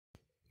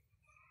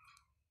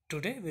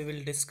Today we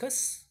will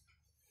discuss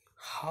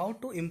how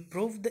to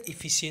improve the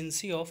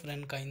efficiency of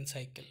Rankine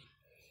cycle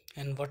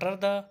and what are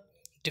the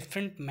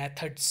different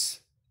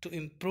methods to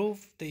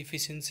improve the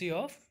efficiency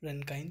of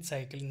Rankine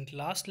cycle. In the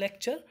last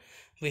lecture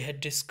we had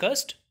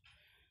discussed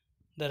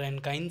the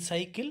Rankine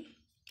cycle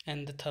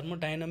and the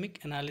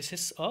thermodynamic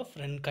analysis of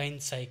Rankine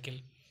cycle.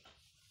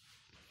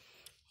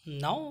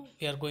 Now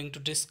we are going to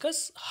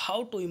discuss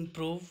how to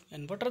improve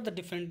and what are the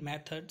different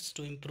methods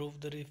to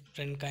improve the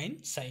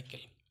Rankine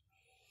cycle.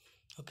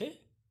 Okay,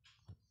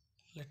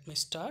 let me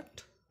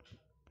start.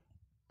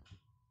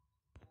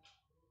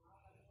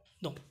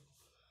 No,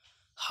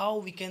 how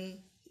we can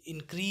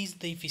increase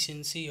the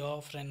efficiency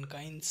of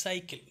Rankine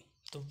cycle.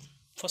 So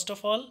first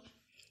of all,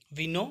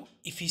 we know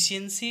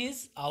efficiency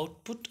is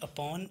output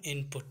upon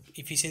input.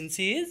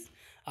 Efficiency is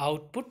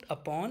output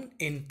upon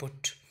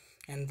input.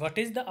 And what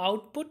is the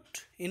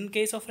output in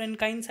case of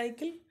Rankine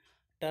cycle?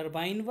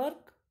 Turbine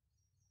work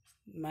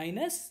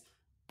minus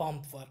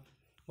pump work.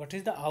 What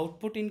is the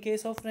output in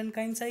case of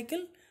Rankine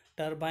cycle?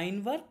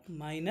 Turbine work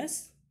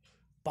minus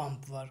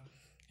pump work.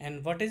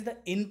 And what is the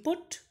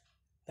input?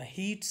 The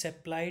heat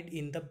supplied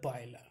in the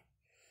boiler.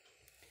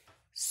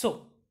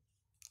 So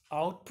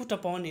output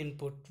upon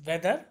input,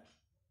 whether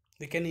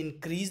we can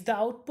increase the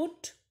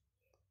output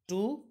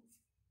to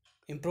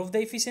improve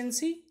the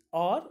efficiency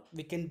or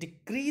we can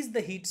decrease the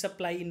heat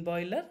supply in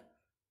boiler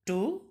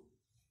to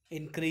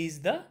increase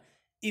the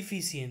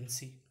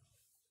efficiency.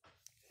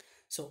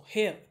 So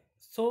here,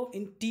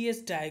 in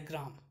TS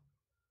diagram,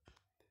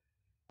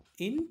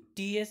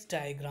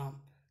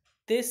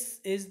 this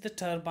is the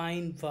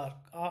turbine work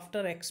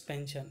after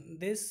expansion.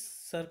 This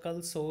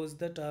circle shows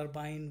the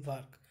turbine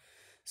work.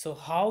 So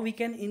how we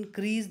can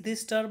increase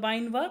this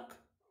turbine work?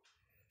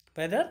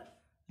 Whether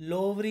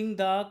lowering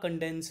the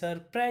condenser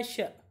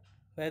pressure.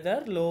 When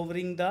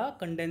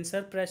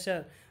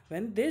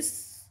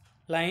this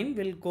line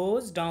will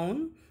goes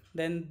down,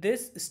 then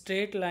this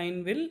straight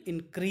line will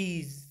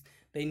increase.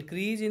 The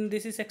increase in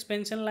this is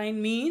expansion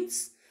line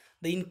means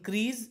the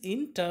increase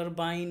in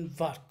turbine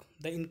work.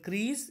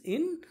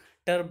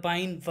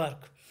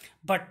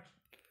 But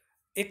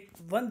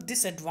one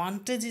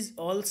disadvantage is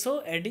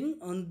also adding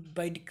on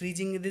by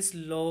decreasing this,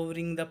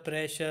 lowering the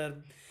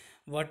pressure.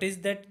 What is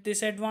that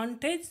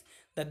disadvantage?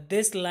 That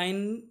this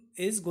line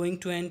is going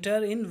to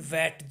enter in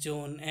wet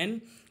zone,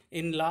 and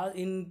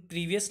in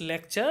previous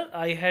lecture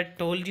I had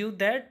told you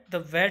that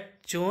the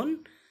wet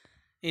zone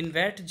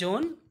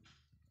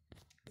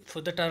for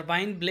the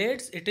turbine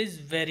blades, it is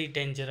very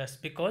dangerous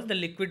because the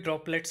liquid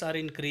droplets are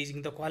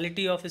increasing, the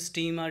quality of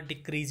steam are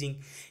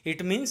decreasing.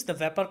 It means the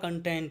vapor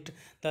content,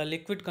 the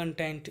liquid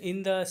content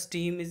in the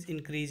steam is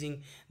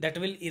increasing. That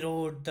will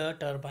erode the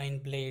turbine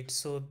blades.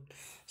 So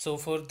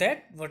for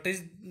that, what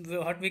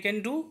we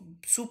can do?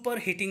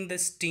 Superheating the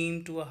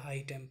steam to a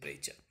high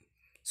temperature.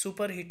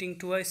 Superheating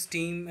to a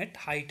steam at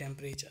high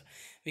temperature,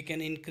 we can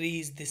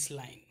increase this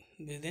line.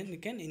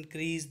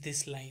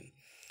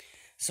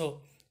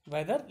 So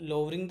whether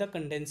lowering the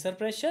condenser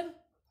pressure,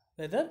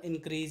 whether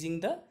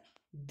increasing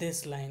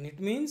this line, it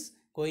means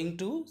going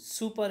to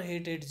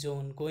superheated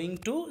zone.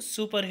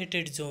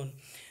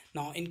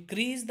 Now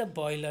increase the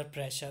boiler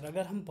pressure.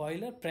 अगर हम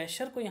boiler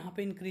pressure को यहाँ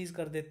पे increase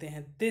कर देते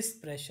हैं, this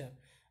pressure,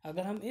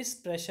 अगर हम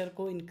इस pressure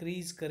को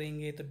increase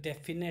करेंगे तो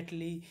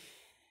definitely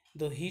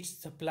जो heat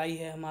supply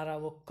है हमारा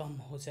वो कम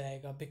हो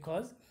जाएगा,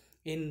 because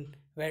in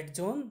wet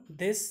zone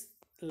this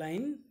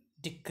line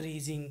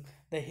decreasing,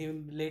 the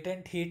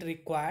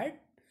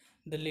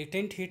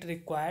latent heat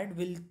required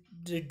will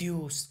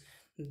reduce.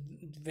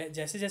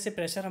 जैसे जैसे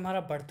प्रेशर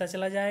हमारा बढ़ता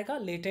चला जाएगा,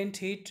 लेटेंट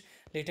हीट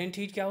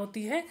क्या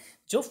होती है?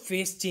 जो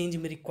फेस चेंज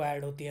में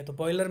रिक्वायर्ड होती है. तो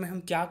बॉयलर में हम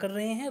क्या कर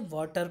रहे हैं?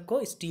 वाटर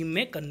को स्टीम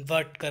में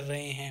कन्वर्ट कर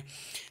रहे हैं.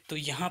 तो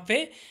यहाँ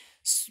पे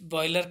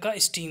बॉयलर का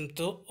स्टीम.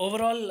 तो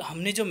ओवरऑल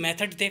हमने जो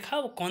मेथड देखा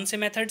वो कौन से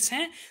मेथड्स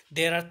हैं?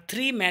 There are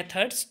 3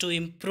 methods to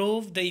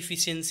improve the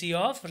efficiency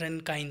of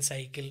Rankine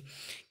cycle.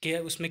 कि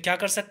उसमें क्या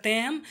कर सकते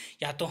हैं हम?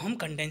 या तो हम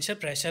कंडेंसर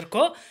प्रेशर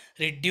को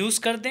रिड्यूस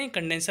कर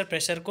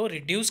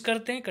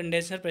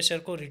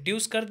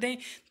दें.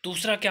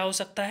 दूसरा क्या हो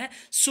सकता है?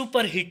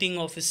 सुपर हीटिंग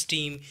ऑफ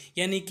स्टीम,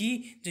 यानी कि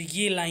जो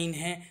ये लाइन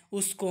है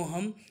उसको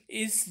हम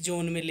इस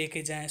जोन में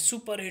लेके जाएं,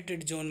 सुपर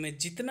हीटेड जोन में.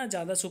 जितना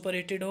ज़्यादा सुपर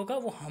हीटेड होगा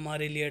वो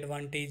हमारे लिए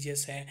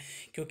एडवांटेजियस है,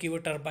 क्योंकि वो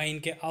टरबाइन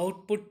के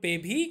आउटपुट पे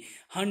भी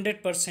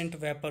 100%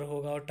 वेपर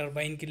होगा और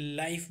टरबाइन की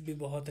लाइफ भी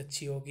बहुत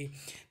अच्छी होगी.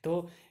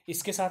 तो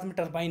इसके साथ में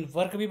टरबाइन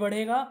वर्क भी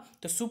बढ़ेगा.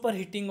 तो super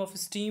heating of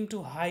steam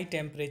to high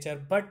temperature,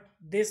 but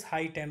this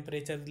high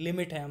temperature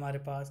limit है हमारे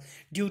पास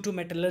due to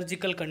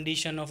metallurgical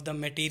condition of the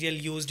material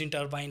used in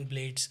turbine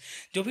blades.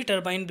 जो भी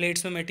टरबाइन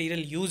ब्लेड्स में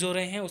मटेरियल यूज़ हो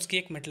रहे हैं उसकी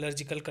एक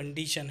मेटलर्जिकल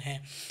कंडीशन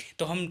है.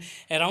 तो हम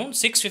अराउंड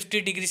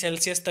 650 डिग्री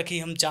सेल्सियस तक ही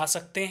हम जा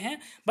सकते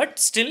हैं, but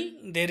still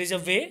there is a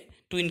way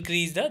to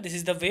increase this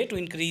is the way to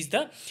increase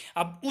the.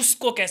 अब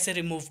उसको कैसे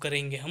रिमूव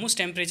करेंगे हम? उस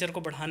टेम्परेचर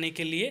को बढ़ाने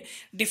के लिए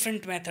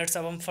डिफरेंट मेथड्स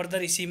अब हम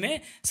फर्दर इसी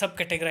में सब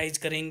कैटेगराइज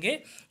करेंगे,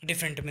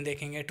 डिफरेंट में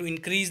देखेंगे. To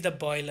increase the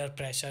boiler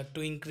pressure,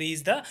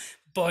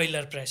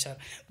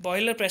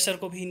 boiler pressure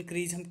को भी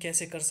इंक्रीज हम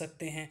कैसे कर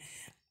सकते हैं?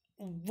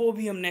 वो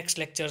भी हम नेक्स्ट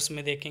लेक्चर्स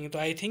में देखेंगे। तो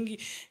I think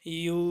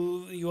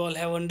you you all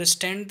have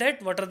understand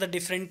that what are the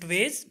different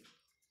ways.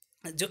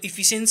 जो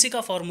इफ़िशेंसी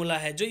का फॉर्मूला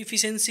है, जो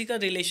इफ़िशेंसी का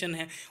रिलेशन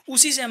है,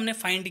 उसी से हमने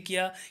फाइंड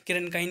किया कि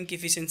रनकाइन की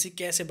इफ़िशेंसी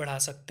कैसे बढ़ा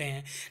सकते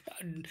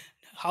हैं।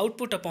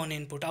 आउटपुट अपॉन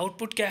इनपुट,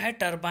 आउटपुट क्या है,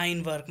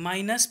 turbine work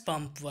minus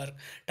pump work.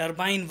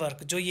 Turbine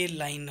work जो ये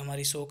लाइन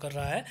हमारी शो कर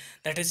रहा है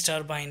दैट इज़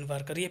टरबाइन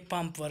वर्क, और ये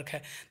पंप वर्क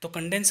है। तो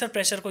कंडेंसर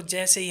प्रेशर को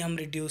जैसे ही हम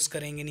रिड्यूस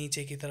करेंगे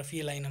नीचे की तरफ,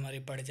 ये लाइन हमारी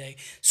बढ़ जाएगी।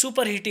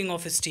 Super heating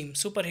of steam,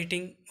 super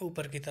heating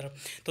ऊपर की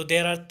तरफ। तो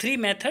there are 3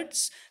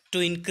 methods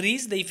to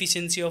increase the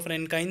efficiency of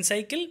रैनकाइन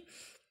cycle: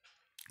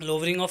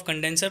 lowering of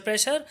condenser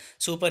pressure,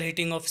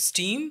 superheating of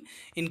steam,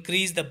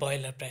 increase the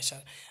boiler pressure।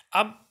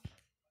 अब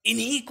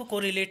इन्हीं को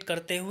कोरिलेट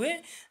करते हुए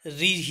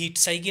रीहीट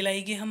साइकिल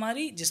आएगी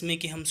हमारी, जिसमें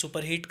कि हम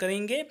सुपर हीट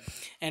करेंगे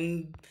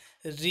एंड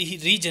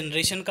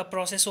रीजनरेशन का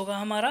प्रोसेस होगा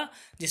हमारा,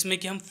 जिसमें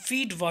कि हम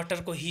फीड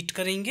वाटर को हीट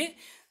करेंगे।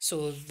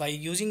 सो by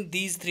using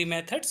these 3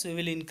 methods we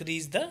will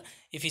increase the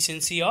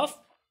efficiency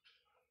of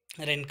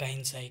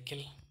रैनकाइन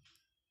cycle.